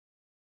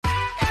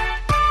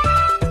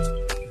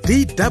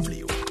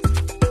DW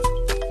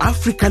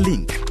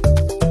AfricaLink.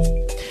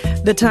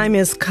 The time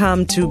has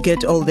come to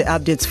get all the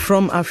updates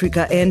from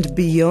Africa and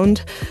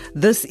beyond.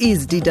 This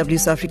is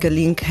DW's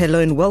AfricaLink. Hello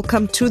and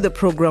welcome to the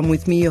program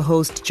with me, your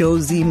host,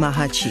 Josie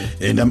Mahachi.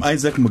 And I'm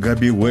Isaac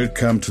Mugabi.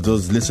 Welcome to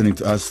those listening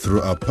to us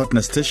through our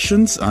partner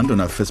stations and on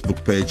our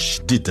Facebook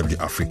page, DW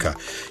Africa.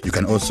 You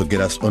can also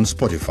get us on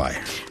Spotify.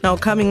 Now,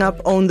 coming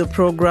up on the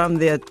program,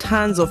 there are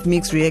tons of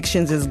mixed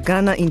reactions as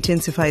Ghana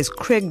intensifies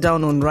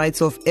crackdown on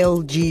rights of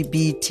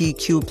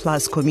LGBTQ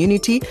plus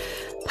community.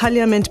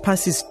 Parliament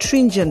passes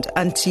stringent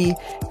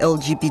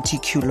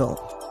anti-LGBTQ law.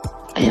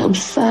 I am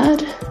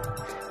sad.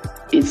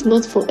 If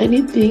not for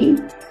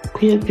anything,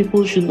 queer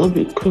people should not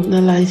be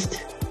criminalized.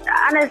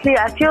 Honestly,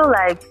 I feel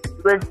like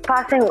with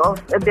passing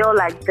of a bill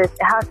like this,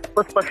 it has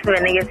both positive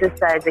and negative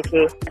sides,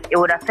 okay? It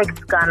would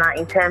affect Ghana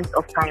in terms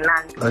of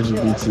finance.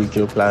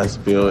 LGBTQ plus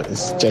bill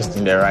is just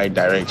in the right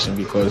direction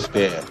because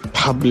the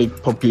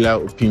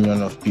popular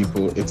opinion of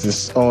people, it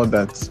is all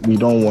that we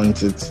don't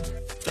want it.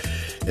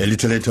 A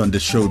little later on the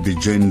show, we'll be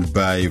joined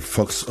by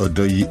Fox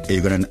Odoyi,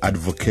 a Ugandan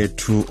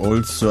advocate who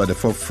also at the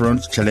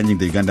forefront challenging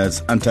the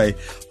Uganda's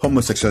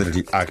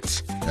Anti-Homosexuality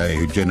Act.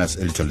 He'll join us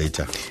a little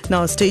later.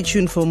 Now, stay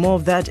tuned for more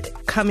of that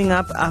coming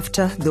up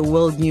after the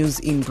world news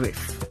in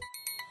brief.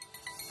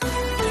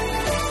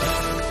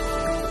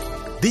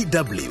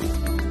 DW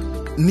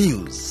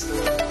News.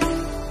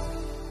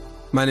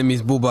 My name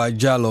is Buba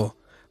Jallo.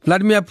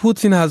 Vladimir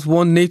Putin has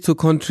warned NATO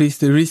countries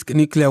to risk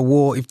nuclear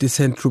war if they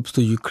send troops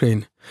to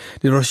Ukraine.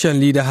 The Russian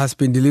leader has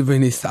been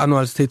delivering his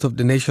annual State of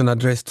the Nation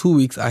address 2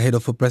 weeks ahead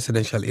of a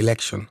presidential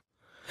election.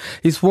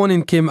 His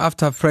warning came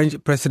after French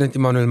President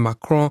Emmanuel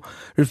Macron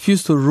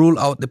refused to rule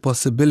out the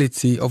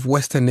possibility of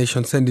Western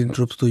nations sending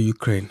troops to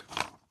Ukraine.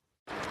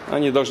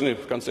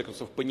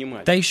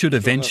 They should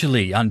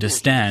eventually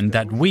understand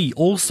that we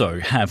also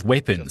have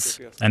weapons,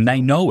 and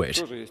they know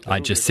it. I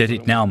just said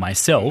it now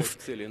myself,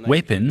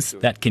 weapons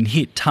that can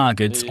hit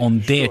targets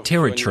on their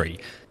territory.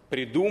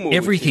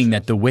 Everything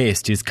that the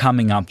West is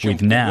coming up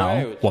with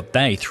now, what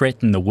they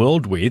threaten the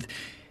world with,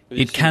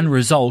 it can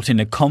result in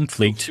a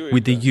conflict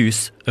with the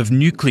use of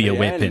nuclear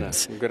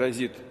weapons,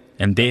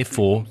 and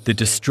therefore the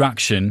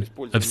destruction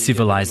of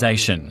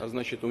civilization.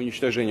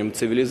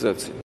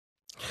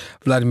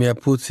 Vladimir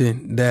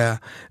Putin there.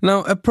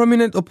 Now, a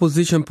prominent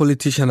opposition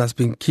politician has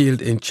been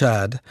killed in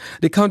Chad.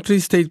 The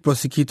country's state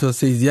prosecutor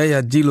says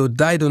Yaya Dillo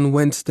died on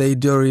Wednesday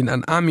during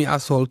an army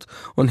assault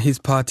on his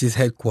party's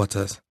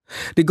headquarters.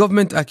 The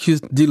government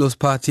accused Dillo's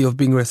party of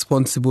being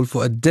responsible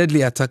for a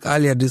deadly attack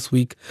earlier this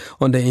week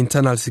on the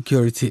Internal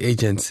Security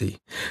Agency.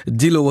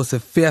 Dillo was a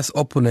fierce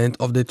opponent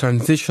of the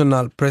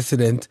transitional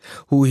president,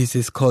 who is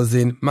his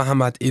cousin,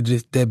 Mahamat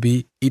Idris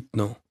Deby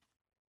Itno.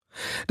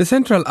 The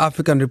Central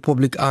African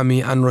Republic Army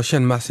and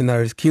Russian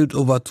mercenaries killed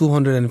over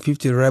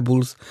 250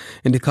 rebels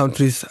in the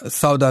country's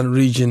southern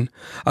region,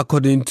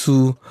 according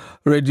to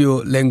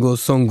Radio Lengo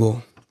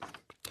Songo.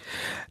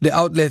 The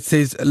outlet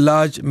says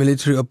large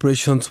military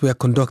operations were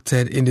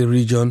conducted in the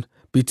region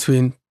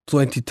between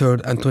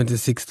 23rd and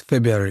 26th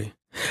February.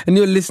 And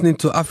you're listening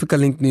to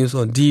AfricaLink News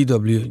on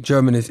DW,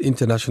 Germany's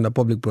international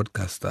public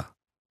broadcaster.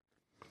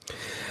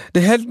 The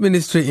health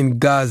ministry in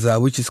Gaza,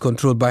 which is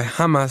controlled by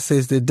Hamas,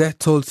 says the death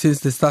toll since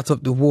the start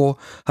of the war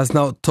has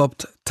now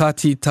topped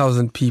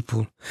 30,000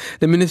 people.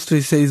 The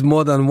ministry says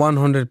more than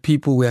 100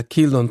 people were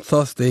killed on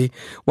Thursday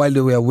while they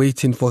were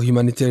waiting for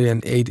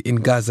humanitarian aid in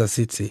Gaza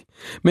City.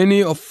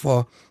 Many of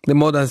the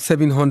more than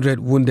 700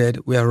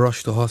 wounded were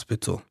rushed to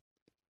hospital.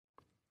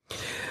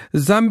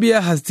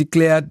 Zambia has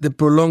declared the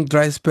prolonged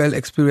dry spell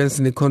experienced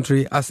in the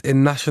country as a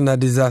national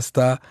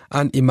disaster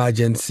and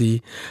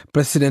emergency,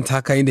 President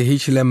Hakainde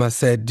Hichilema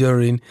said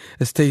during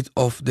a State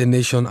of the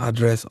Nation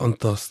address on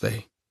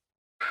Thursday.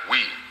 We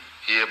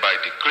hereby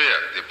declare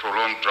the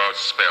prolonged drought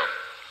spell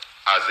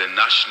as a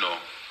national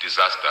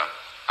disaster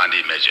and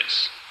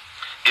emergency.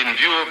 In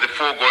view of the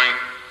foregoing,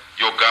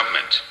 your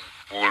government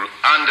will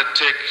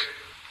undertake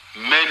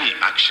many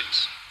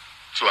actions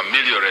to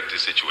ameliorate the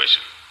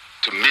situation,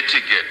 to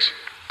mitigate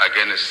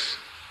against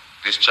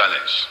this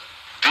challenge.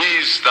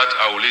 These that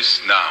I will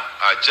list now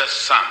are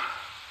just some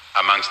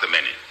amongst the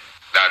many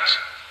that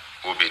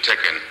will be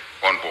taken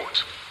on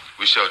board.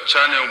 We shall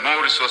channel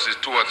more resources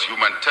towards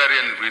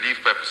humanitarian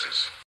relief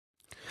purposes.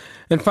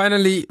 And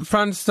finally,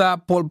 France star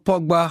Paul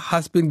Pogba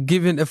has been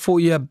given a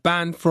 4-year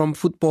ban from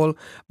football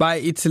by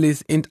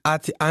Italy's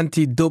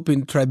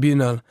anti-doping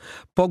tribunal.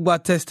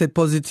 Pogba tested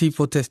positive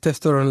for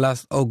testosterone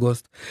last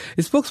August.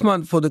 A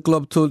spokesman for the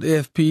club told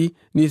AFP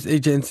news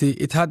agency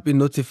it had been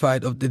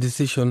notified of the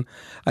decision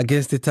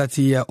against the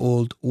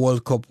 30-year-old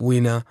World Cup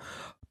winner.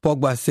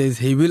 Pogba says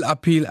he will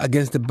appeal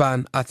against the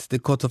ban at the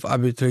Court of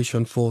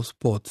Arbitration for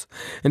Sports.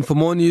 And for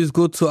more news,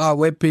 go to our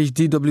webpage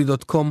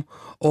dw.com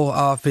or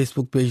our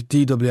Facebook page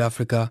DW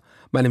Africa.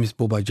 My name is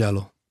Boba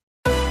Jallo.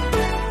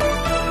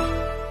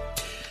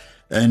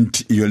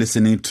 And you're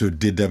listening to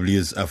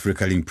DW's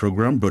AfricaLink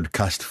program,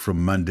 broadcast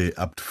from Monday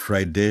up to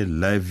Friday,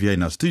 live here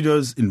in our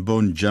studios in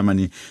Bonn,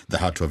 Germany, the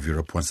heart of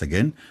Europe once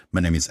again.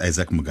 My name is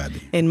Isaac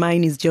Mugabe. And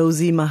mine is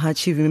Josie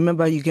Mahachi.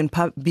 Remember, you can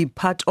be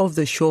part of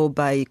the show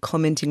by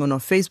commenting on our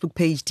Facebook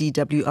page,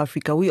 DW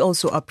Africa. We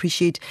also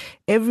appreciate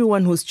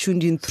everyone who's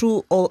tuned in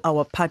through all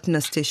our partner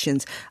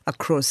stations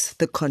across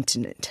the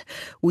continent.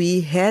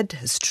 We head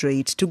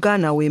straight to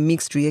Ghana, where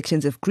mixed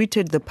reactions have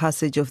greeted the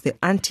passage of the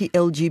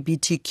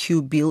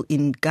anti-LGBTQ bill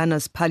in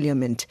Ghana's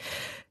parliament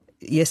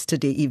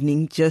yesterday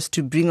evening. Just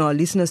to bring our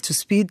listeners to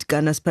speed,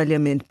 Ghana's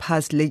parliament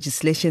passed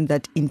legislation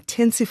that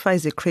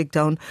intensifies the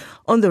crackdown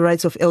on the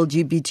rights of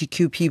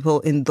LGBTQ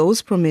people and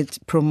those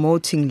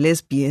promoting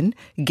lesbian,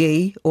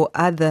 gay, or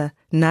other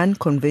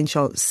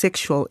non-conventional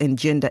sexual and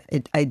gender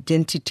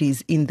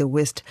identities in the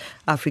West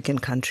African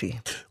country.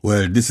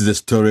 Well, this is a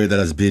story that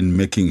has been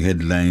making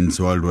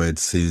headlines worldwide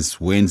since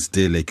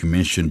Wednesday, like you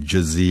mentioned,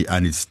 Josie,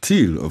 and it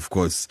still, of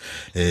course,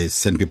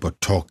 sent people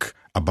talk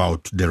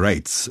about the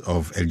rights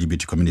of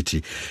LGBT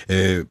community.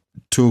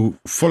 To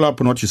follow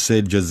up on what you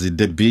said, Josie,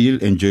 the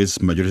bill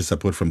enjoys majority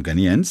support from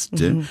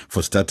Ghanaians,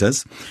 for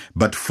starters.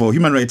 But for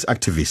human rights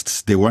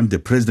activists, they want the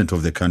president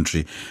of the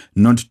country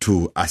not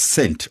to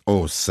assent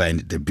or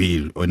sign the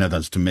bill, or in other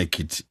words, to make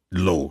it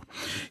law.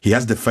 He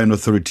has the final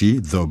authority,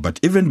 though. But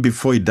even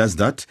before he does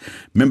that,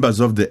 members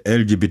of the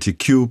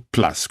LGBTQ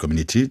plus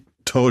community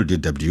told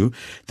DW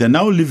they're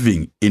now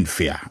living in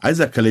fear.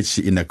 Isaac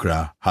Kalechi in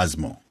Accra has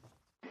more.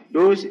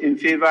 Those in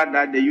favor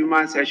that the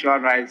Human Sexual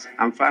Rights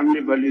and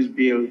Family Values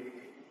Bill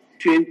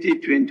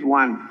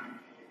 2021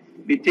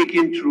 be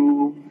taken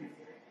through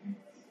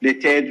the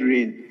third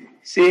reading,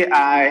 say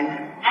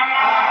aye.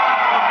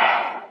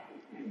 Aye.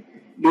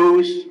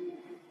 Those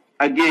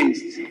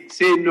against,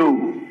 say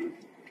no.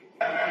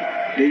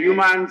 The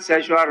Human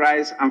Sexual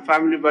Rights and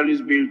Family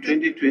Values Bill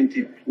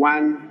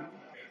 2021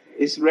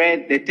 is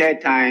read the third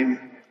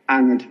time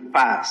and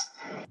passed.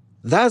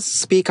 That's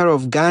Speaker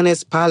of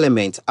Ghana's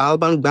Parliament,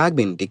 Alban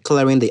Gbagbin,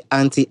 declaring the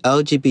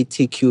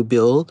anti-LGBTQ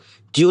bill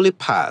duly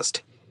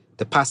passed.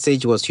 The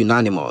passage was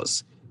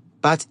unanimous,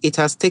 but it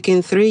has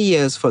taken 3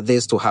 years for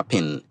this to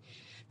happen.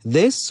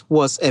 This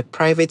was a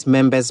private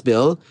member's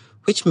bill,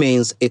 which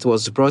means it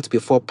was brought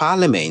before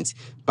Parliament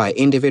by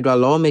individual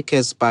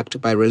lawmakers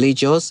backed by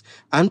religious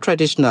and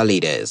traditional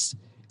leaders.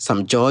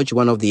 Sam George,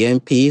 one of the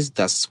MPs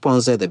that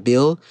sponsored the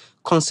bill,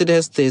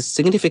 considers this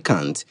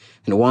significant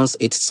and wants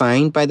it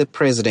signed by the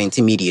president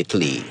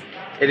immediately.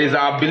 It is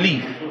our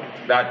belief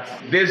that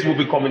this will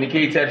be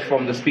communicated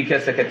from the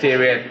Speaker's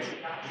Secretariat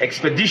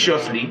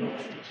expeditiously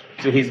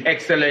to His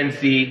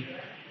Excellency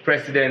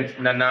President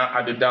Nana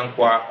Addo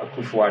Dankwa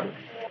Akufo-Addo.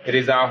 It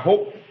is our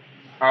hope,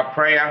 our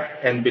prayer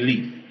and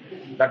belief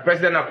that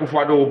President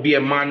Akufo-Addo will be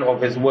a man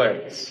of his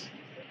words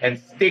and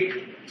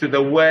stick to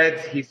the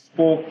words he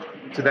spoke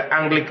to the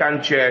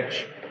Anglican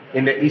Church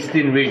in the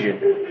Eastern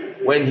region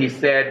when he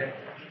said,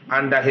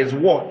 under his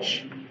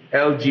watch,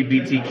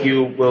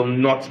 LGBTQ will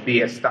not be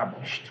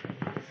established.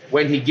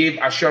 When he gave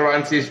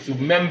assurances to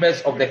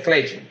members of the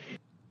clergy.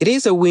 It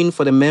is a win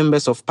for the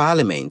members of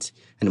Parliament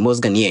and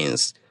most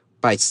Ghanaians,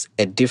 but it's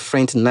a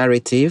different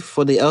narrative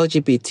for the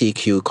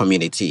LGBTQ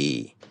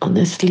community.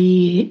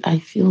 Honestly, I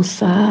feel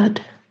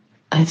sad.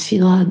 I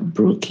feel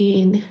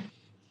heartbroken.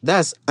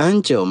 That's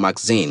Angel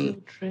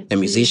Maxine, a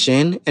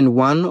musician and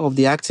one of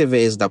the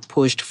activists that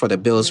pushed for the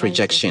bill's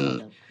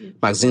rejection.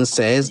 Maxine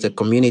says the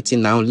community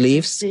now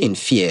lives in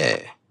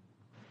fear.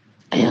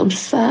 I am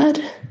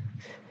sad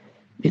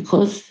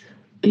because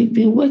we've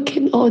been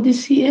working all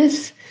these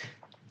years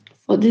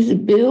for this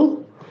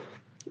bill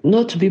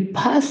not to be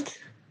passed.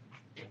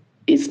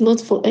 It's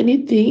not for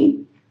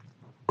anything.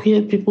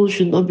 Queer people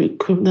should not be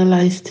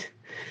criminalized.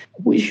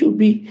 We should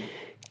be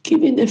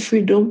given the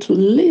freedom to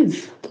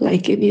live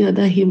like any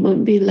other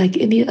human being, like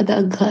any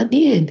other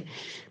Ghanaian.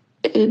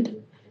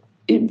 And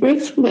it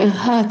breaks my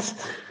heart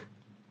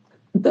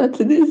that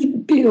this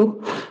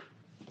bill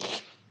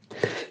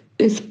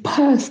is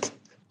passed.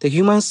 The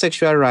Human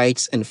Sexual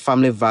Rights and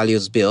Family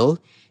Values Bill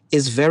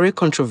is very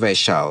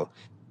controversial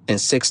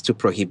and seeks to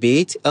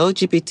prohibit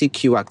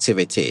LGBTQ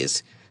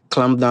activities,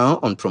 clamp down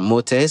on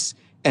promoters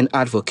and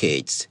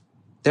advocates.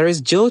 There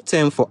is jail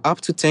term for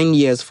up to 10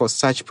 years for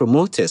such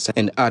promoters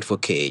and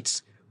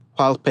advocates,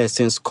 while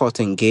persons caught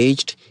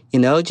engaged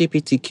in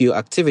LGBTQ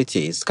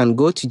activities can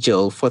go to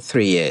jail for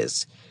 3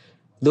 years.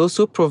 Those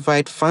who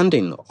provide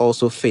funding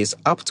also face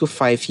up to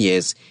 5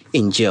 years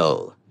in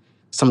jail.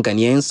 Some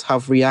Ghanaians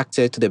have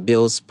reacted to the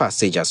bill's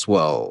passage as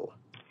well.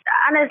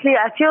 Honestly,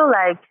 I feel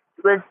like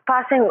with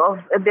passing of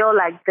a bill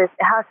like this,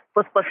 it has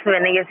both positive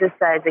and negative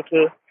sides,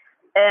 okay?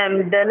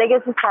 The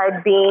negative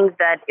side being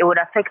that it would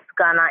affect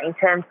Ghana in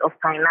terms of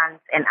finance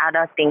and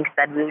other things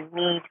that we would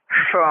need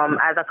from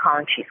other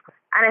countries.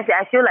 Honestly,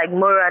 I feel like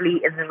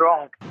morally it's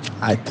wrong.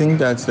 I think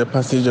that the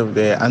passage of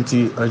the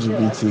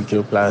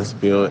anti-LGBTQ plus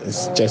bill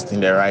is just in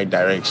the right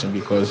direction,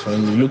 because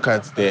when you look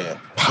at the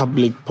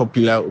public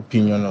popular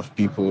opinion of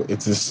people,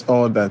 it is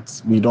all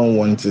that we don't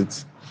want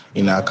it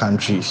in our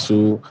country.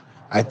 So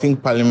I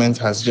think Parliament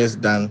has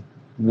just done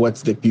what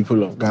the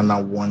people of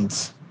Ghana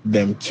want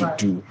them to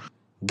do.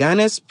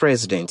 Ghana's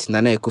President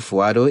Nana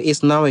Akufo-Addo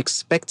is now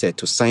expected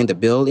to sign the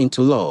bill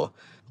into law,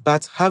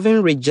 but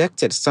having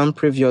rejected some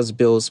previous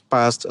bills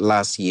passed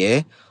last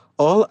year,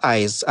 all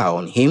eyes are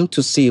on him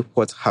to see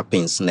what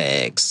happens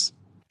next.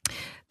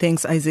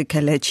 Thanks, Isaac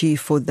Kalechi,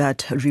 for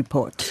that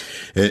report.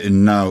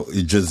 Now,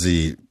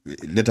 Josie,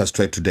 let us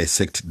try to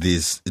dissect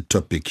this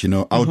topic.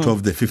 Out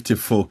of the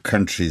 54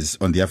 countries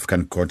on the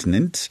African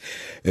continent,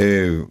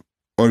 or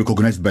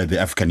recognized by the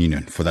African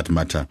Union, for that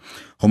matter,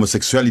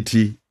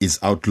 homosexuality is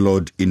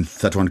outlawed in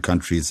 31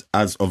 countries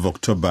as of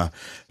October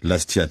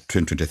last year,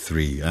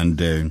 2023.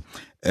 And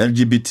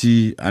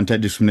LGBT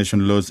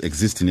anti-discrimination laws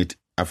exist in it.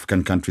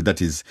 African country,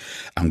 that is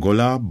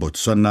Angola,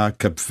 Botswana,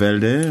 Cape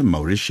Verde,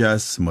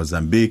 Mauritius,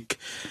 Mozambique,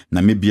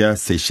 Namibia,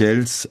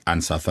 Seychelles,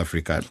 and South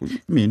Africa.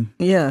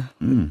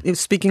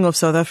 Speaking of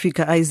South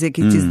Africa, Isaac,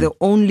 it is the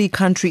only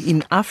country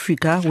in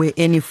Africa where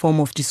any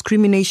form of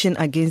discrimination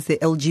against the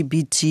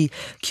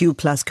LGBTQ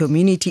plus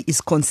community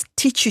is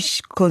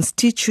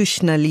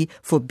constitutionally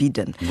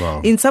forbidden.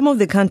 Wow. In some of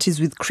the countries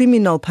with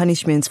criminal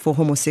punishments for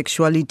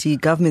homosexuality,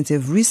 governments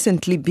have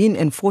recently been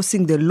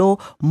enforcing the law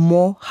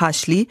more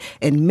harshly,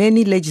 and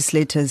many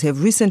legislators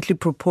have recently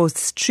proposed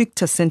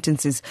stricter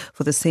sentences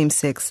for the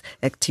same-sex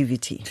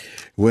activity.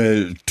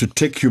 Well, to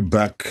take you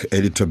back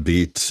a little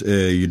bit,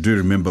 you do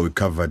remember we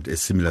covered a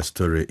similar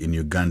story in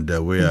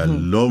Uganda where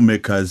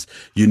lawmakers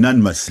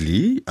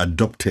unanimously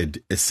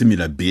adopted a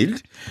similar bill.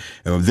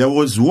 There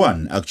was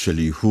one,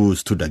 actually, who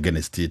stood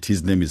against it.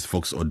 His name is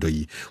Fox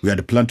Odoyi. We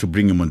had planned to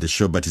bring him on the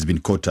show, but he's been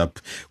caught up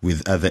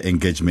with other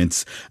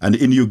engagements. And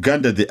in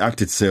Uganda, the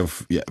act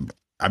itself...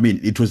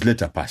 it was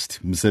later passed.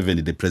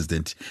 Museveni, the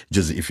president,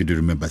 Jose, if you do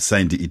remember,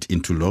 signed it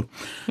into law.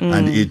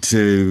 And it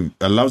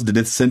allows the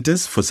death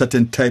sentence for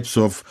certain types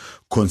of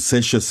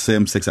consensuous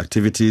same-sex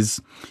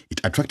activities.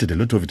 It attracted a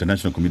lot of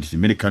international community.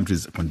 Many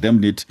countries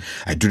condemned it.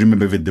 I do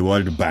remember even the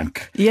World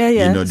Bank,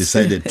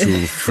 decided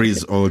to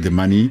freeze all the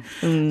money.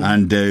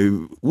 And,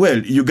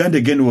 Uganda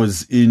again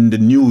was in the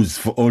news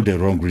for all the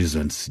wrong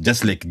reasons.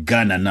 Just like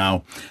Ghana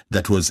now,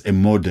 that was a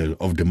model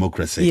of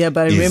democracy. Yeah,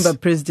 but I remember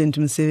President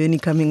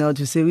Museveni coming out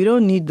to say, we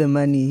don't need the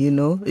money,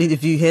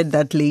 If you heard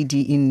that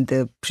lady in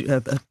the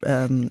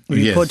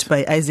report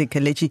by Isaac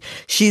Kalechi,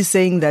 she's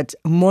saying that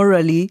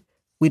morally,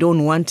 we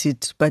don't want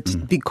it, but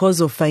because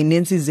of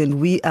finances and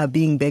we are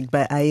being backed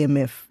by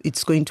IMF,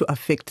 it's going to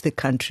affect the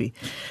country.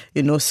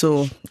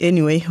 So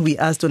anyway, we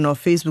asked on our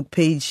Facebook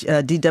page,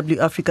 DW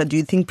Africa, do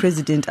you think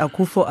President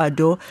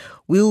Akufo-Addo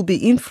will be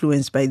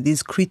influenced by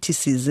these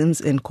criticisms?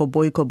 And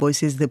Koboy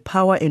says the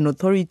power and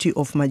authority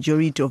of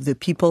majority of the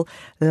people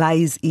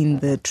lies in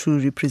the true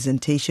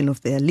representation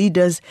of their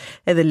leaders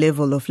at the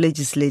level of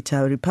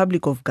legislature.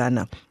 Republic of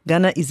Ghana.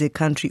 Ghana is a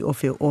country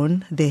of their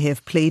own. They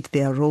have played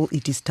their role.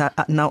 It is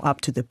now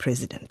up to the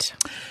president.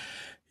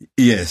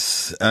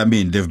 Yes,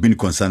 there have been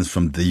concerns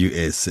from the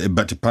US,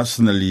 but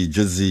personally,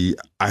 Josie,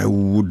 I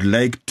would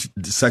like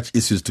such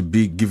issues to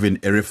be given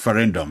a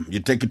referendum.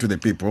 You take it to the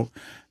people,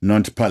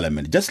 not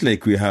parliament. Just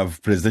like we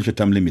have presidential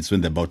term limits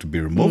when they're about to be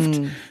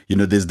removed,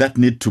 there's that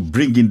need to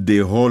bring in the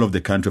whole of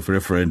the country for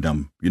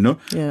referendum,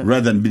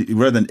 rather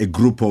than a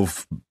group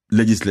of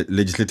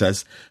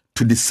legislators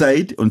to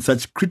decide on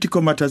such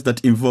critical matters that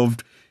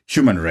involved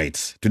human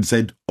rights, to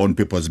decide on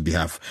people's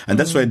behalf. And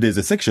that's why there's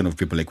a section of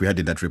people, like we had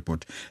in that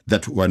report,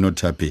 that were not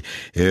happy.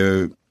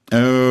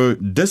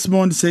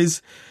 Desmond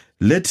says,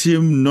 let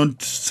him not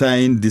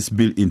sign this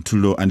bill into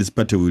law and this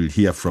party will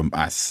hear from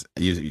us.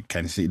 You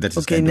can see that is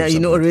okay, now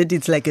already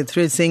it's like a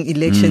threat saying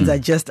elections are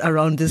just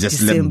around this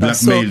December.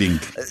 Like blackmailing.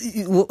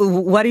 So,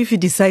 what if he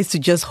decides to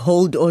just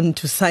hold on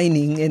to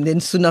signing and then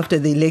soon after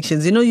the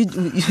elections?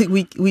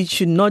 We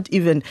should not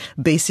even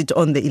base it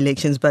on the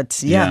elections.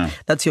 But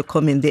that's your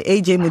comment. The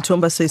AJ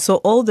Mutomba says,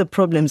 so all the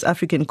problems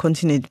African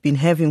continent been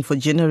having for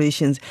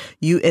generations,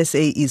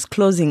 USA is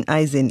closing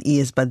eyes and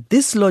ears. But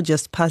this law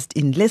just passed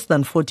in less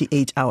than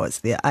 48 hours.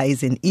 Their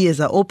eyes and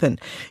ears are open.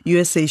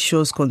 USA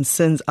shows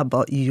concerns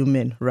about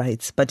human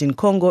rights. But in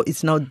Congo,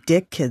 it's now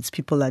decades.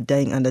 People are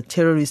dying under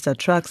terrorist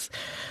attacks.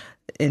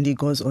 And it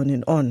goes on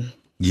and on.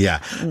 Yeah.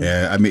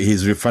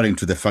 He's referring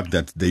to the fact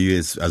that the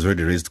US has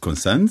already raised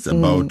concerns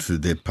about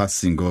the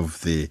passing of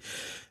the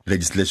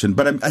legislation.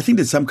 But I think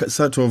there's some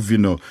sort of,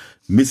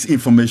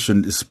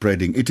 misinformation is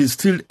spreading. It is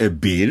still a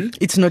bill.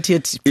 It's not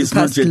yet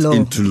law.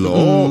 Into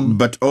law.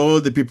 But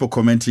all the people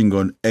commenting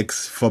on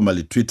X,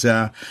 formerly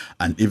Twitter,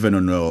 and even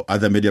on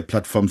other media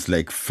platforms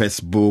like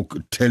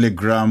Facebook,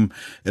 Telegram,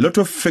 a lot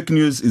of fake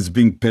news is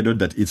being peddled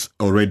that it's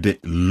already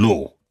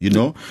law.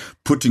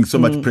 Putting so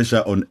much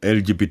pressure on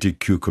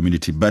LGBTQ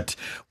community. But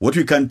what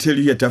we can tell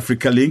you at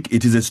AfricaLink,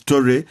 it is a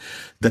story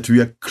that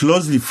we are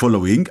closely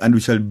following, and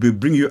we shall be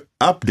bringing you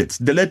updates,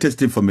 the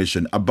latest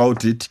information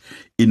about it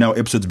in our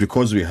episodes,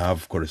 because we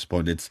have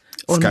correspondents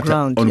on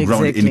ground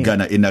in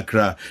Ghana, in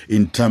Accra,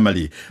 in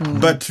Tamale.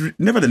 But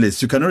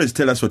nevertheless, you can always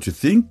tell us what you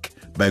think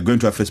by going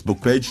to our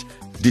Facebook page,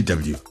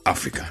 DW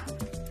Africa.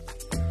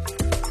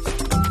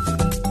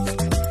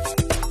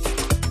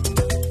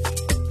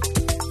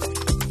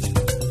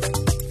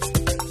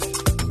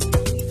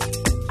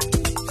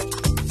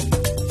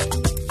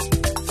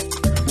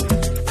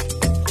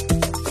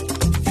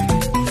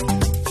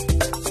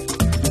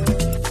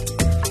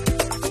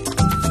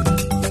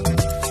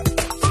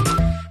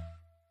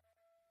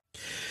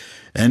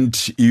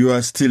 And you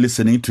are still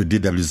listening to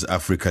DW's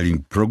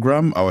AfricaLink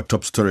program. Our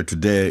top story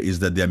today is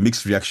that there are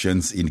mixed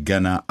reactions in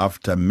Ghana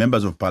after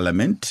members of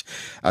parliament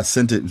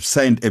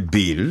signed a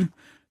bill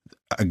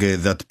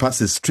that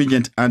passes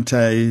stringent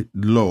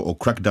anti-law or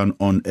crackdown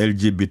on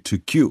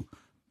LGBTQ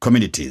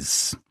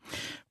communities.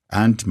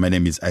 And my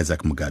name is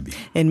Isaac Mugabi.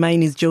 And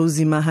mine is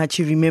Josie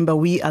Mahachi. Remember,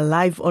 we are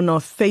live on our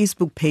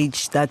Facebook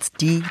page. That's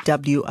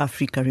DW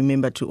Africa.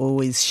 Remember to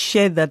always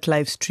share that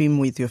live stream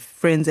with your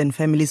friends and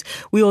families.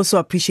 We also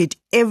appreciate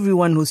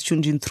everyone who's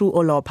tuned in through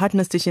all our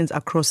partner stations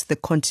across the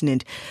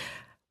continent.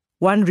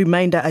 One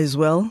reminder as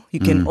well, you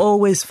can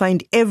always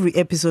find every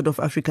episode of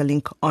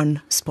AfricaLink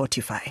on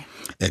Spotify.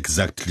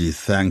 Exactly.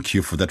 Thank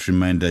you for that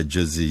reminder,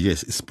 Josie.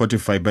 Yes,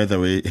 Spotify, by the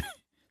way...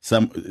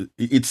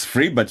 it's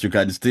free, but you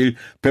can still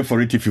pay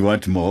for it if you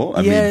want more.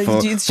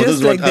 It's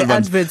just like the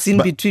adverts in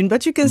between,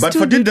 but you can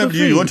still do it for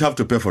free. You won't have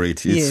to pay for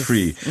it. It's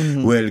free.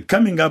 Mm-hmm. Well,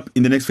 coming up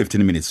in the next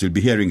 15 minutes, you'll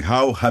be hearing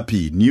how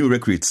happy new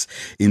recruits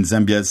in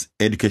Zambia's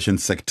education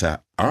sector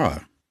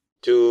are.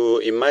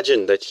 To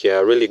imagine that you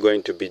are really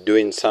going to be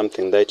doing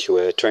something that you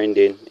were trained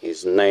in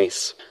is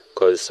nice,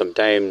 because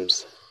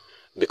sometimes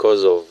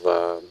because of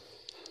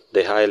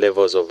the high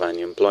levels of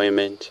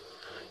unemployment,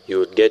 you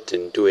would get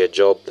into a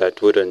job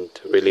that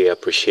wouldn't really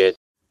appreciate.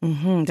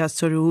 That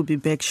story will be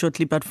back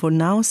shortly. But for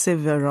now,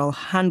 several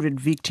hundred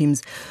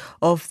victims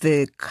of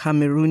the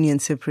Cameroonian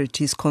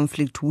separatist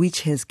conflict,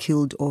 which has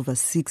killed over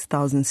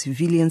 6,000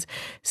 civilians,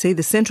 say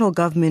the central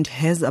government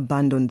has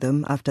abandoned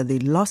them after they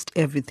lost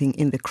everything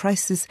in the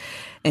crisis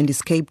and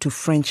escaped to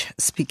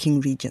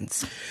French-speaking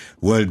regions.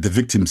 Well, the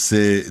victims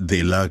say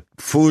they lack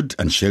food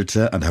and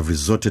shelter and have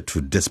resorted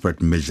to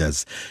desperate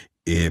measures.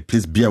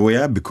 Please be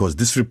aware, because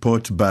this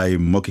report by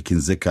Moki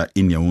Kinzeka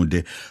in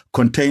Yaoundé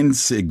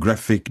contains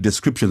graphic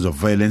descriptions of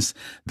violence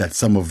that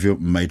some of you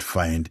might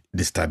find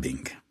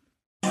disturbing.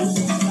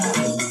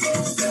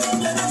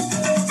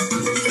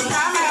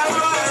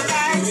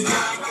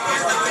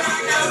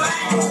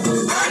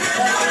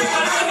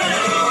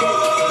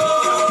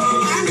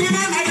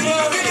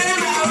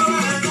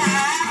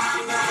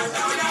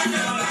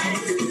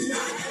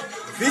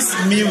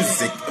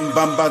 Music,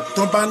 Mbamba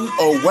Toban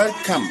or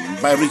Welcome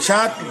by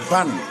Richard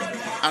Ban,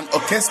 an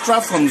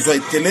orchestra from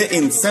Zoetele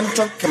in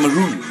central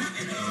Cameroon,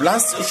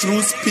 blasts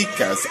through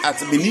speakers at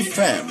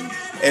Minifem,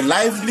 a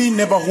lively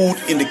neighborhood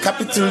in the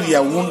capital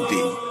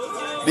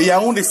Yaoundé. The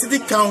Yaoundé City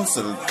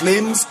Council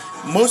claims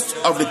most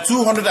of the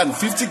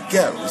 250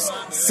 girls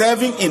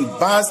serving in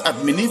bars at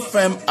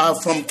Minifem are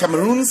from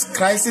Cameroon's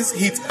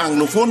crisis-hit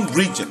Anglophone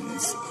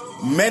regions.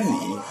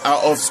 Many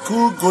are of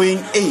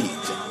school-going age.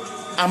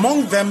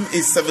 Among them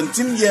is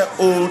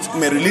 17-year-old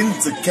Marilyn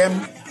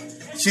Zekem.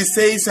 She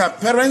says her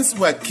parents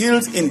were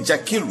killed in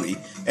Jakiri,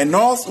 a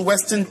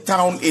northwestern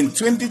town, in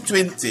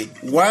 2020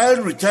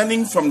 while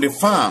returning from the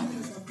farm.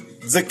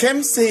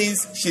 Zekem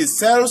says she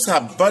sells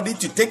her body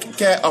to take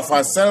care of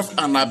herself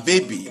and her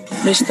baby.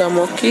 Mr.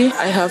 Moki,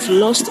 I have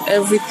lost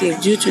everything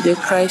due to the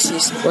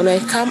crisis. When I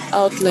come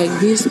out like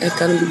this, I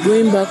can be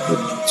going back with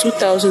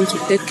 2,000 to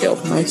take care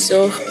of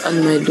myself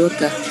and my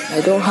daughter.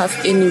 I don't have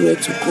anywhere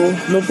to go,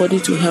 nobody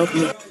to help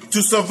me.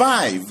 To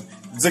survive,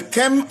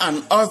 Zekem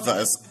and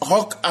others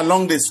hawk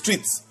along the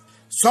streets.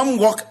 Some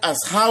work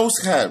as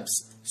house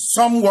helps,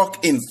 some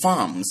work in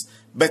farms,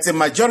 but a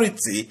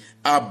majority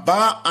are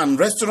bar and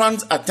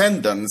restaurant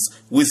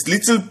attendants with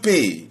little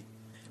pay.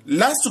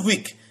 Last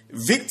week,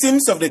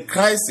 victims of the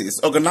crisis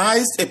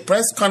organized a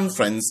press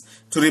conference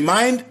to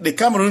remind the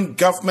Cameroon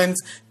government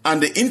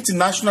and the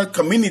international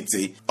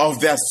community of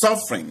their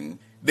suffering.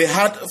 They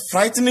had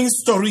frightening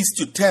stories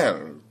to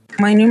tell.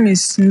 My name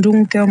is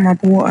Ndungtel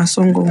Mapuo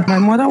Asongo. My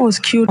mother was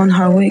killed on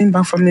her way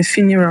back from a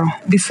funeral.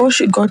 Before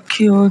she got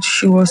killed,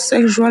 she was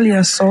sexually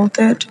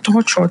assaulted,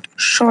 tortured,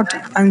 shot,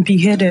 and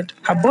beheaded.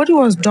 Her body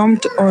was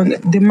dumped on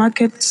the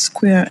market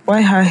square,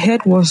 while her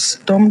head was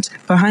dumped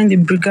behind the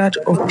brigade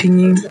of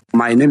Pinin.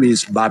 My name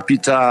is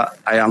Bapita.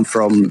 I am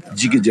from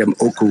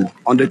Jigijem Oku.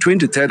 On the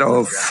 23rd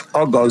of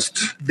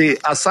August, they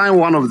assigned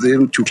one of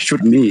them to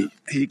shoot me.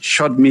 He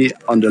shot me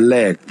on the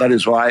leg. That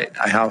is why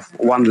I have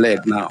one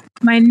leg now.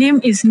 My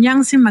name is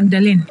Nyangsi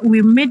Magdalene.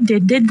 We made the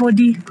dead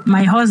body,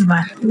 my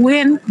husband.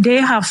 When they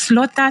have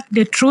slaughtered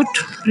the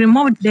truth,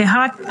 removed the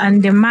heart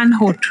and the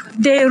manhood.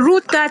 They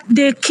wrote that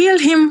they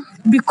killed him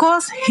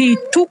because he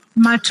took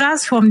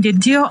mattress from the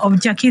deer of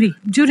Jakiri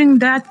during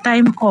that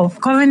time of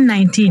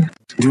COVID-19.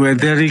 They were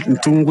there in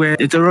Tungwe.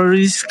 The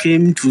terrorists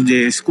came to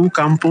the school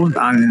campus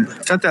and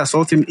started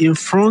assaulting in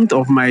front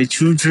of my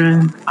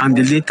children, and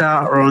they later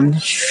on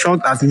shot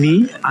at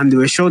me, and they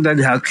were sure that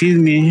they had killed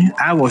me.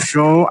 I was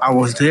sure I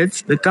was dead.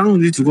 But thank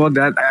be to God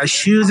that I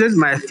shielded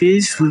my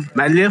face with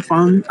my left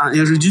hand and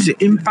it reduced the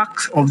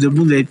impact of the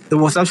bullet. It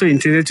was actually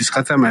intended to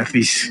scatter my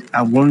face.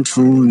 I've gone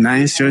through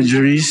 9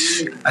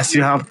 surgeries. I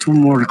still have 2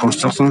 more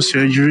reconstruction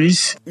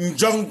surgeries.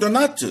 Njong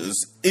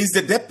Donatus is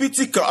the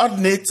deputy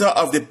coordinator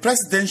of the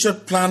presidential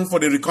plan for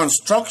the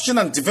reconstruction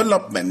and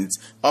development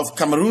of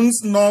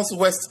Cameroon's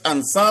northwest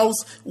and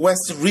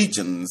southwest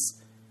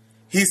regions.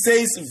 He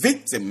says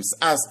victims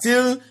are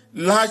still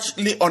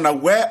largely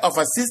unaware of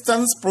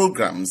assistance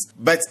programs,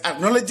 but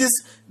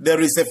acknowledges there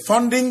is a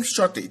funding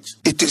shortage.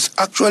 It is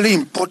actually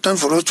important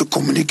for us to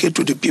communicate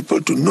to the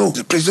people to know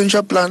the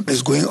presidential plan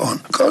is going on.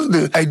 Because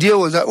the idea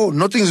was that,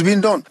 nothing is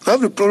being done. We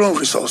have the problem of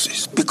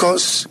resources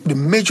because the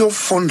major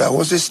funder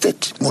was the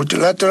state.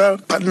 Multilateral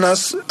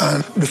partners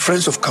and the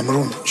Friends of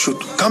Cameroon should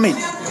come in.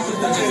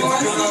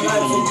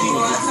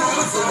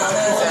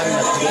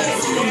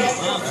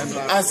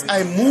 As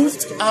I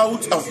moved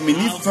out of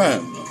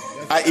Minifern,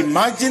 I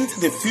imagined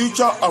the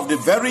future of the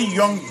very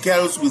young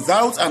girls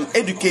without an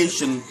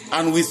education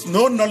and with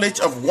no knowledge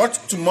of what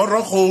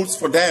tomorrow holds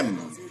for them.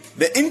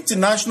 The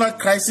International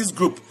Crisis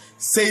Group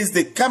says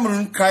the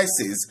Cameroon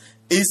crisis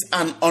is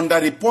an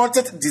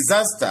underreported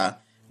disaster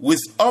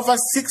with over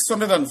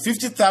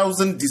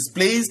 650,000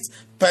 displaced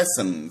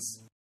persons.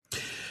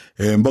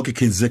 Mboki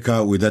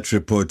Kinzeka with that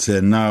report.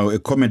 Now, a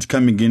comment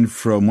coming in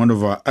from one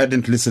of our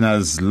ardent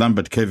listeners,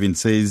 Lambert Kevin,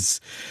 says,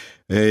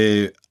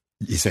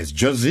 he says,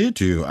 Josie,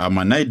 to you, I'm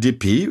an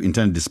IDP,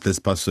 internally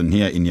displaced person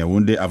here in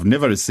Yaoundé. I've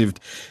never received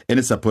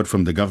any support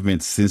from the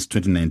government since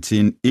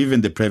 2019.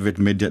 Even the private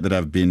media that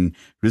have been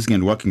risking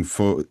and working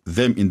for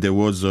them in the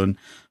war zone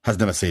has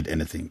never said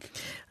anything.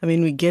 I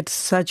mean, we get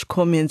such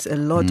comments a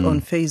lot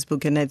on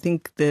Facebook, and I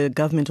think the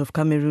government of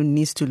Cameroon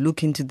needs to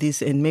look into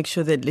this and make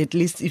sure that at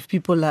least if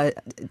people are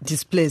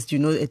displaced, at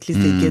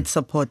least they get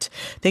support.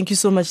 Thank you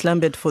so much,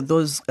 Lambert, for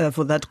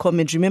that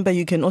comment. Remember,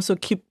 you can also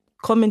keep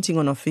commenting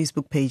on our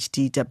Facebook page,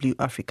 DW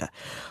Africa.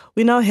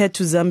 We now head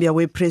to Zambia,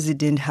 where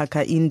President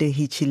Hakainde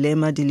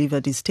Hichilema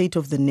delivered his State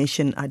of the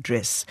Nation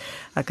address.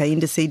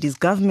 Hakainde said his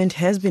government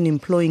has been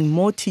employing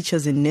more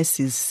teachers and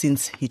nurses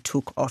since he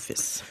took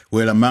office.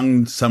 Well,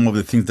 among some of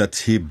the things that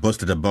he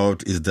boasted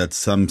about is that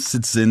some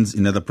citizens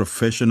in other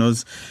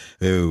professionals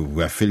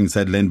were feeling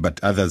sidelined, but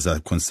others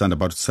are concerned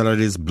about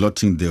salaries,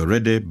 blotting the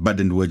already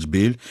burdened wage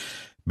bill.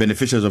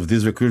 Beneficiaries of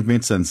these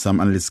recruitments and some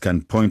analysts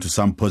can point to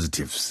some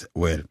positives.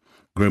 Well,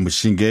 Graham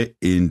Mushinge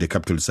in the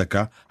capital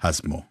Lusaka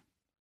has more.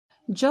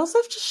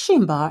 Joseph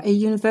Chishimba, a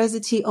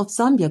University of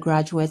Zambia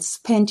graduate,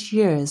 spent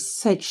years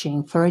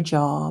searching for a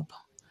job.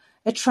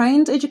 A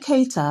trained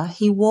educator,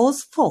 he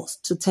was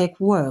forced to take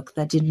work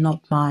that did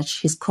not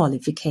match his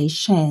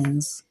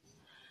qualifications.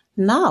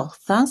 Now,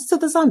 thanks to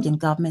the Zambian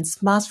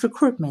government's mass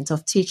recruitment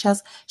of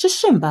teachers,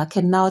 Chishimba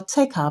can now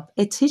take up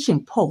a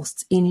teaching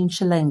post in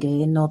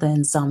Nchilenge in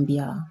northern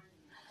Zambia.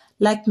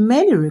 Like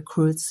many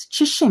recruits,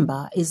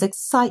 Chishimba is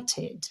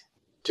excited.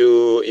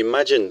 To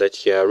imagine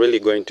that you are really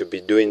going to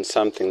be doing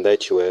something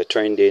that you were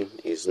trained in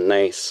is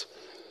nice,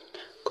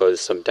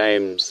 because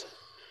sometimes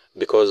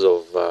because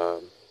of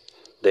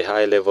the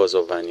high levels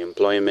of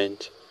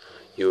unemployment,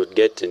 you would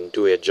get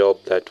into a job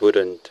that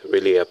wouldn't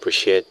really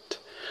appreciate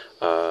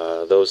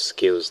those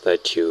skills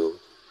that you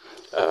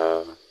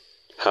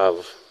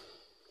have.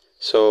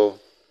 So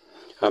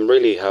I'm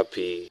really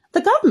happy. The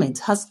government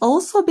has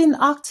also been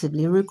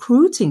actively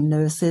recruiting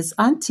nurses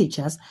and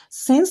teachers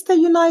since the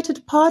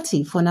United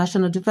Party for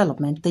National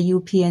Development, the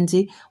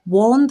UPND,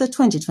 won the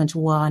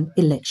 2021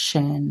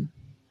 election.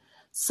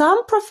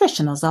 Some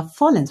professionals have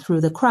fallen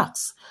through the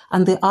cracks,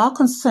 and there are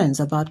concerns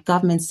about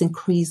government's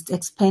increased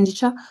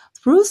expenditure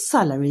through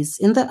salaries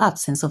in the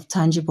absence of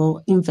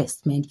tangible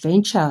investment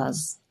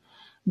ventures.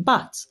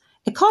 But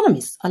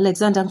economist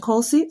Alexander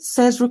Nkosi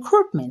says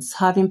recruitments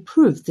have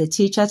improved the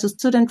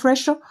teacher-to-student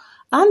ratio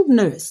and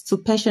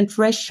nurse-to-patient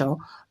ratio,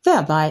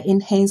 thereby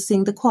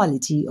enhancing the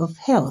quality of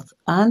health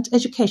and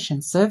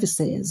education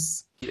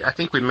services. I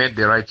think we made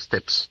the right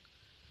steps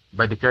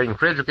by declaring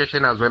free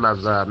education as well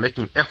as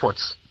making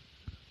efforts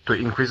to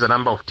increase the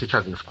number of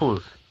teachers in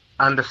schools.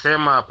 And the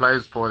same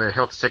applies for the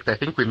health sector. I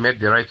think we made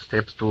the right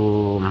steps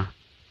to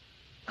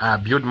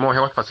build more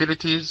health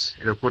facilities,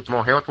 recruit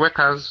more health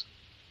workers,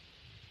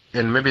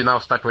 and maybe now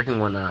start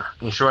working on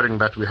ensuring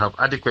that we have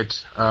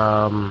adequate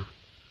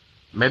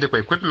medical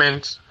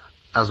equipment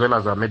as well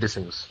as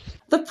medicines.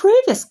 The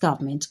previous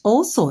government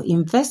also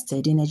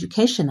invested in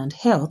education and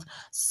health,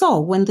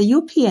 so when the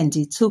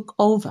UPND took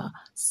over,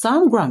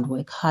 some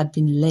groundwork had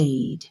been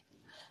laid.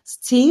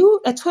 Still,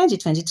 a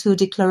 2022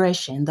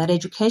 declaration that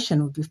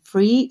education would be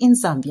free in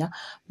Zambia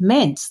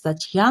meant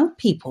that young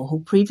people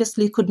who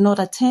previously could not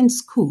attend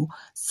school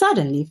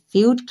suddenly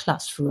filled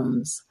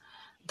classrooms.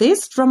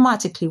 This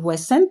dramatically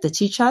worsened the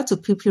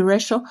teacher-to-pupil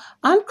ratio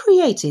and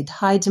created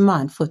high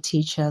demand for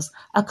teachers,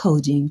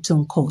 according to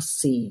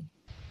Nkosi.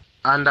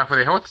 And for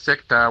the health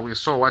sector, we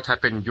saw what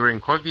happened during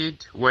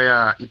COVID,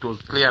 where it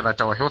was clear that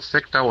our health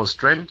sector was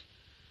strained.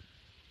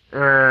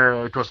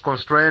 It was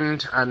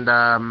constrained,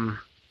 and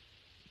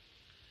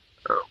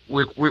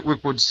we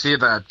could see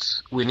that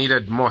we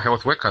needed more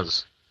health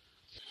workers.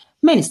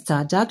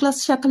 Minister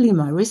Douglas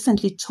Shakalima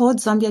recently told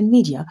Zambian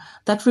media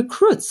that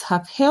recruits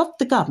have helped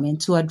the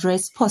government to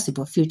address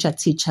possible future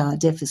teacher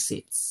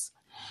deficits.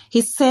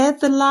 He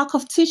said the lack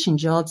of teaching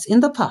jobs in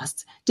the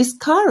past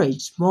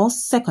discouraged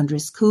most secondary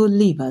school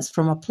leavers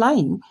from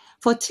applying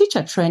for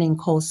teacher training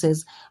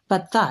courses,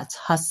 but that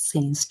has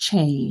since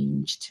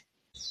changed.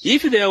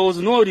 If there was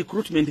no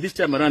recruitment this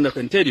time around, I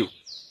can tell you,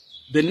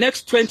 the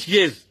next 20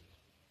 years,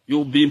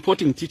 you'll be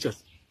importing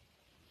teachers.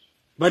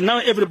 But now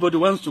everybody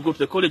wants to go to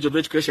the College of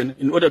Education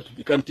in order to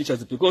become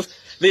teachers because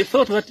they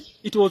thought that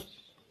it was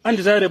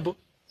undesirable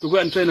to go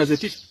and train as a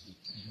teacher.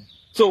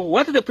 So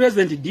what the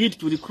president did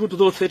to recruit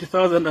those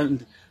 30,000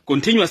 and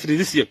continuously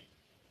this year,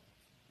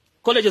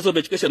 colleges of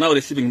education are now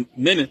receiving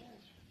many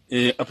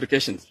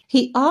applications.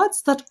 He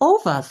adds that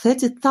over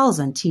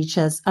 30,000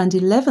 teachers and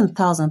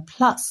 11,000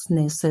 plus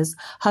nurses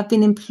have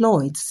been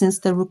employed since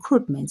the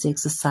recruitment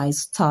exercise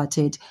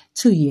started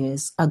 2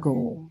 years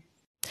ago.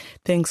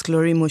 Thanks,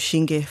 Glory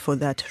Moshinge, for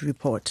that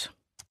report.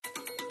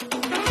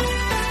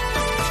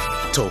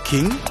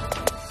 Talking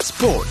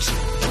Sport.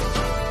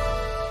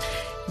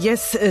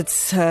 Yes,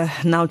 it's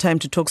now time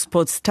to talk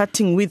sports,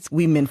 starting with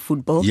women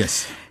football.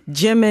 Yes.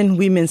 German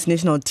women's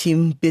national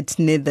team beat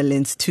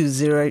Netherlands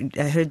 2-0.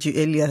 I heard you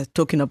earlier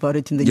talking about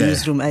it in the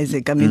newsroom,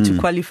 Isaac. To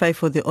qualify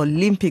for the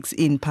Olympics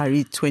in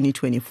Paris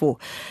 2024.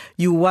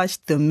 You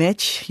watched the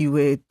match. You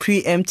were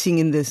preempting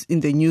in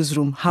the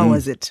newsroom. How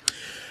was it?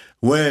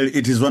 Well,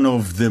 it is one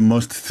of the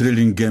most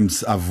thrilling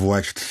games I've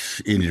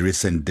watched in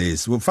recent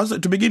days. Well, first,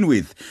 to begin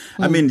with,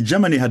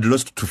 Germany had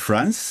lost to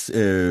France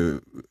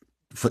in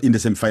the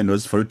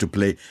semi-finals for it to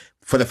play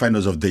for the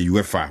finals of the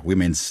UEFA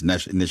Women's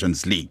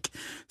Nations League.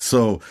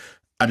 So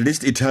at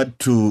least it had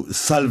to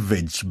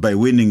salvage by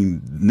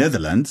winning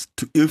Netherlands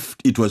if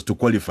it was to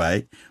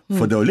qualify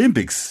for the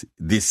Olympics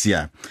this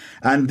year.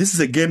 And this is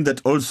a game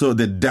that also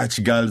the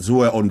Dutch girls who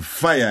were on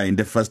fire in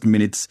the first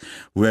minutes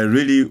were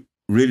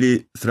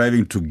really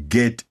thriving to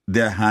get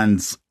their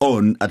hands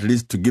on, at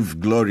least to give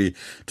glory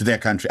to their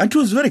country. And it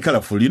was very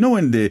colorful. You know,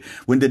 when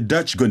the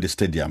Dutch go in the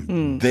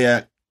stadium,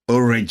 their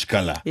orange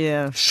color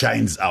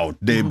shines out.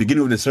 The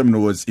beginning of the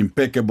ceremony was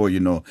impeccable, you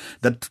know.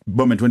 That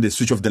moment when they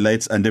switch off the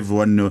lights and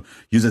everyone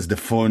uses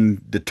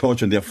the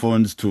torch on their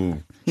phones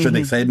to show the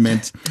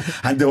excitement.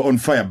 And they were on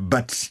fire.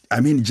 But,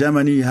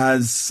 Germany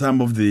has some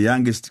of the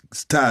youngest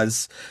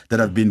stars that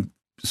have been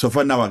so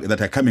far now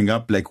that are coming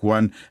up, like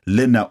one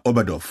Lena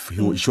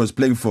Oberdorf. She was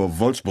playing for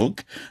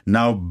Wolfsburg.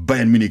 Now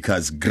Bayern Munich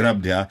has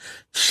grabbed her.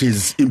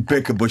 She's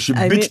impeccable. She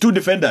beat two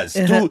defenders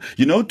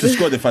to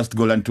score the first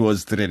goal, and it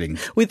was thrilling.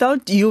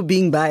 Without you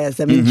being biased,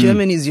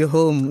 Germany is your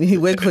home. You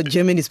work for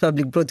Germany's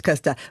public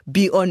broadcaster.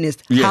 Be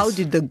honest. Yes. How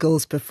did the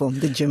girls perform,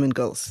 the German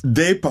girls?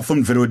 They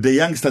performed very well. The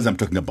youngsters I'm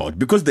talking about,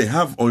 because they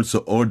have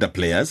also older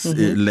players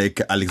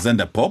like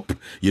Alexander Popp,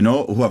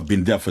 who have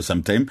been there for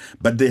some time.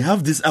 But they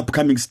have these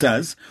upcoming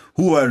stars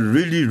who are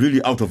really,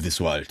 really out of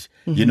this world.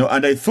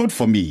 And I thought,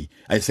 for me,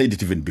 I said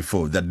it even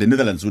before, that the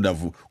Netherlands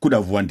could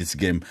have won this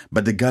game,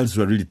 but the girls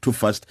were really too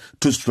fast,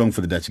 too strong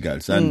for the Dutch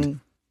girls. And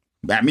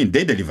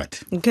they delivered.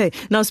 Okay.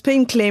 Now,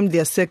 Spain claimed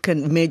their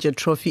second major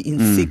trophy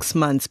in 6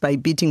 months by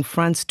beating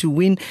France to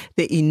win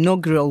the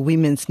inaugural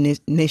Women's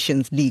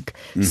Nations League.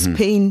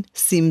 Spain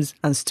seems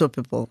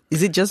unstoppable.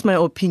 Is it just my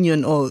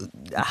opinion, or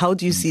how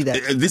do you see that?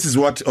 This is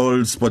what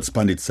all sports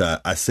pundits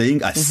are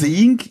saying,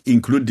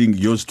 including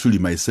yours truly,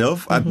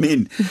 myself.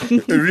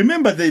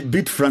 Remember, they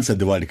beat France at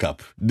the World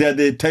Cup. They're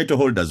the title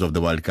holders of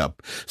the World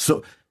Cup.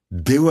 So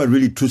they were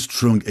really too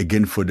strong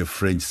again for the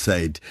French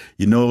side.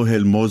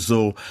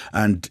 Helmozo,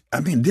 and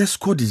their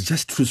squad is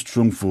just too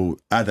strong for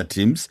other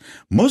teams.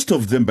 Most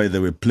of them, by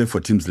the way, play for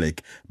teams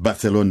like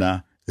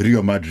Barcelona,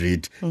 Real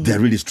Madrid. They're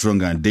really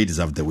strong and they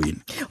deserve the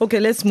win. Okay,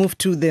 let's move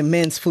to the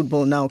men's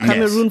football now.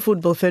 Cameroon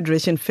Football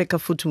Federation,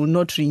 FECAFOOT, will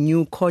not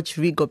renew coach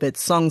Rigobert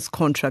Song's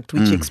contract,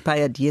 which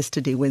expired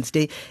yesterday,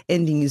 Wednesday,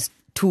 ending his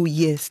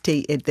 2-year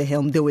stay at the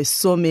helm. There were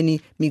so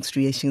many mixed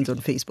reactions on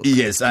Facebook.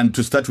 Yes, and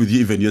to start with you,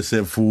 even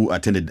yourself, who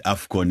attended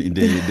AFCON in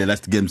the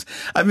last games.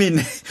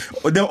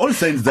 There were all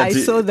signs that... I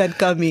saw that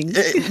coming.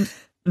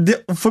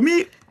 For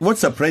me, what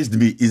surprised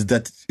me is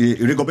that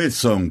Rigobert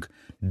Song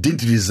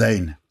didn't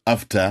resign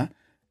after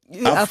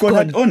AFCON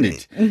had on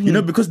it,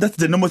 because that's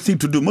the normal thing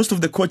to do. Most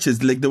of the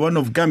coaches, like the one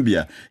of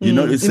Gambia,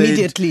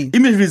 immediately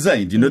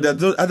resigned.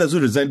 There are others who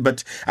resigned,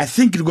 but I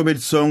think Rigobert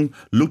Song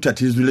looked at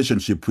his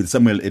relationship with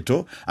Samuel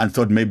Eto'o and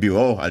thought maybe,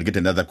 I'll get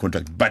another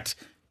contract. But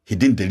he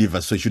didn't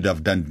deliver, so he should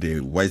have done the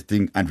wise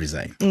thing and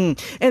resign.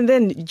 And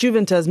then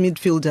Juventus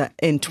midfielder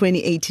and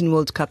 2018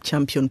 World Cup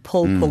champion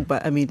Paul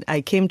Pogba, I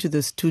came to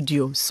the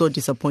studio so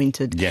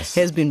disappointed. Yes.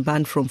 Has been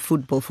banned from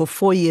football for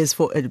 4 years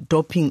for a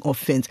doping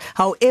offense.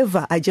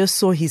 However, I just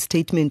saw his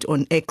statement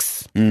on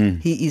X.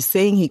 He is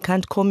saying he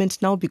can't comment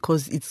now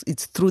because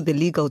it's through the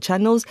legal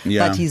channels,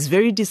 but he's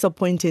very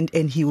disappointed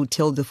and he will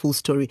tell the full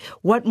story.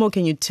 What more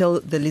can you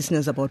tell the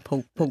listeners about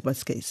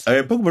Pogba's case?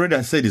 Pogba already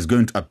has said he's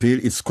going to appeal.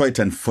 It's quite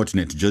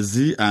unfortunate, Josie.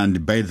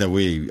 And by the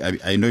way,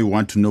 I know you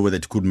want to know whether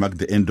it could mark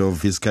the end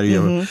of his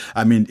career.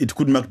 It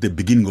could mark the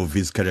beginning of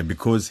his career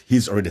because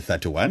he's already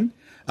 31.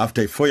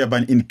 After a 4-year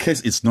ban, in case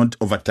it's not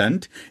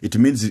overturned, it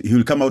means he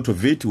will come out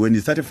of it when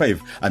he's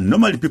 35. And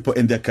normally people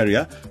end their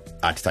career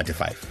at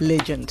 35.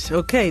 Legend.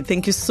 Okay,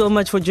 thank you so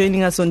much for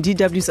joining us on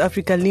DW's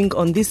Africa Link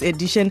on this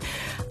edition.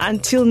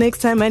 Until next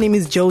time, my name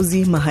is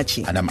Josie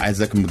Mahachi. And I'm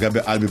Isaac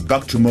Mugabe. I'll be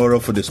back tomorrow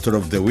for the story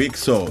of the week,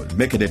 so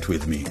make a date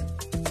with me.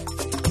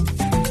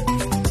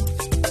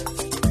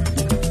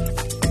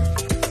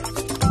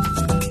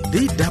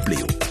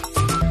 DW.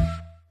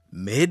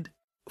 Made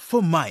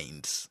for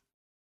minds.